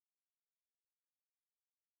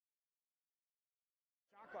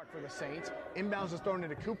For the Saints. Inbounds is thrown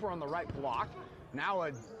into Cooper on the right block. Now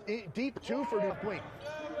a deep two for Wing.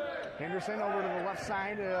 Henderson over to the left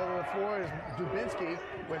side of the floor is Dubinsky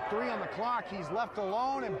with 3 on the clock. He's left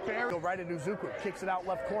alone and buried. Right at Uzuku. Kicks it out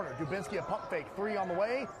left corner. Dubinsky a pump fake. 3 on the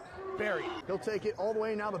way. Buried. He'll take it all the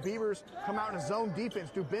way. Now the Beavers come out in a zone defense.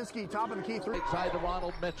 Dubinsky top of the key. 3. Side to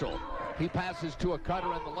Ronald Mitchell. He passes to a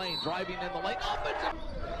cutter in the lane. Driving in the lane.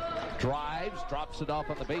 Drives, drops it off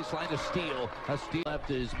on the baseline to Steele. A steal left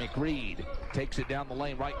is McReed. Takes it down the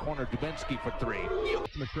lane, right corner, Dubinsky for 3.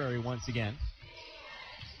 McCrary once again.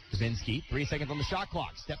 Dubinsky, 3 seconds on the shot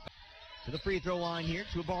clock. Step back to the free throw line here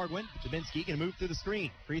to a Bargwin. Dubinsky going to move through the screen.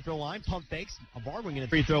 Free throw line, pump fakes. A Bargwin going to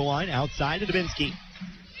free throw line outside to Dubinsky.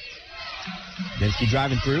 Dubinsky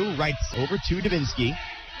driving through, right over to Dubinsky.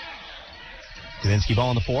 Dubinsky ball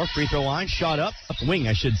on the 4, free throw line, shot up wing,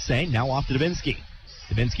 I should say. Now off to Dubinsky.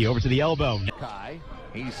 Dubinsky over to the elbow. Kai,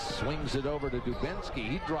 he swings it over to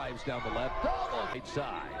Dubinsky. He drives down the left, right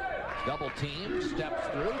side. Double team, steps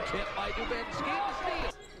through, tipped by Dubinsky.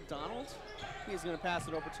 Steal. Donald, he's going to pass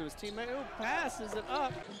it over to his teammate, who passes it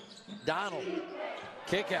up. Donald,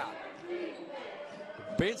 kick out.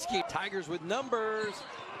 Dubinsky, Tigers with numbers,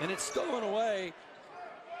 and it's stolen away.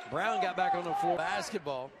 Brown got back on the floor.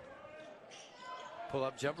 Basketball. Pull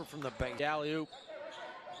up jumper from the bank. Alley-oop.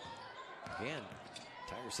 Again.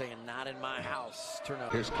 Tigers saying, not in my house.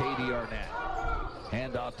 Turnover. Here's Katie Arnett.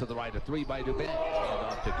 Hand off to the right, a 3 by Dubinsky. Hand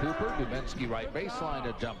off to Cooper. Dubinsky right baseline,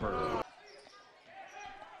 a jumper.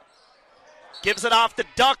 Gives it off to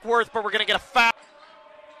Duckworth, but we're going to get a foul.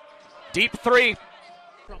 Deep 3.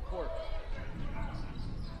 Front court.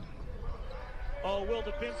 Oh, Will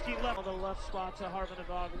Dubinsky left on the left spot to Harvin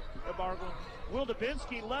Ibargwin. Will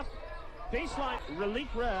Dubinsky left baseline. Relief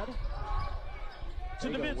red to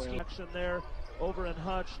Dubinsky. Action there. Over in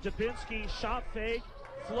Hutch. Dubinsky, shot fake,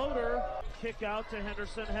 floater, kick out to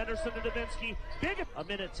Henderson. Henderson to Dubinsky. Big. A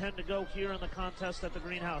minute 10 to go here in the contest at the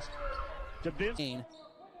Greenhouse. Dubinsky.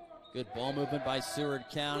 Good ball movement by Seward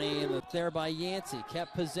County, and there by Yancey.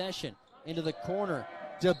 Kept possession into the corner.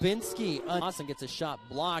 Dubinsky. Austin gets a shot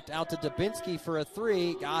blocked out to Dubinsky for a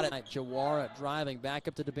 3. Got it. Jawara driving back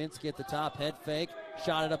up to Dubinsky at the top. Head fake.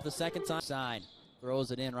 Shot it up the second time. Side.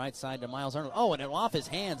 Throws it in right side to Miles Arnold. Oh, and it off his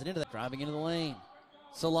hands and into that. Driving into the lane.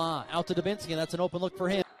 Salah out to Dubinsky, and that's an open look for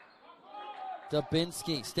him.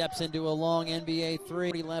 Dubinsky steps into a long NBA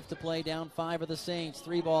 3. Left to play, down 5 of the Saints.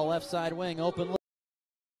 3 ball left side wing. Open look.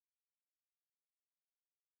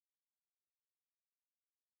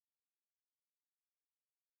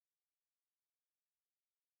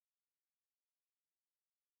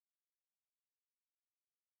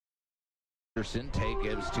 Anderson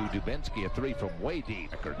gives to Dubinsky a 3 from way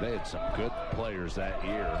deep. They had some good players that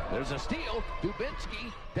year. There's a steal.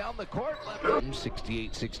 Dubinsky down the court.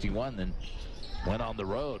 68-61, then went on the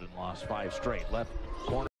road and lost 5 straight. Left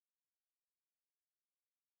corner.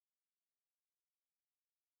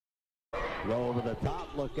 Roll over the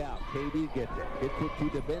top. Look out. KD gets it. Gets it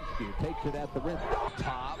to Dubinsky. Takes it at the rim.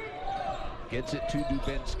 Top. Gets it to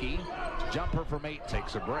Dubinsky. Jumper from 8.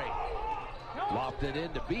 Takes a break. Lofted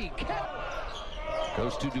into B.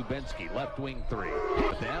 Goes to Dubinsky, left wing 3.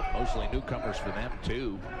 With them, mostly newcomers for them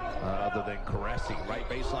too, other than Caressi, right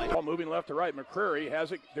baseline. Ball moving left to right. McCrary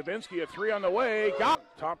has it. Dubinsky a 3 on the way. Got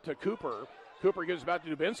top to Cooper. Cooper gives it back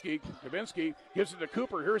to Dubinsky. Dubinsky gives it to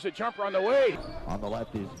Cooper. Here's a jumper on the way. On the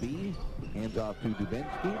left is B. Hands off to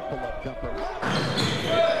Dubinsky. Pull up jumper.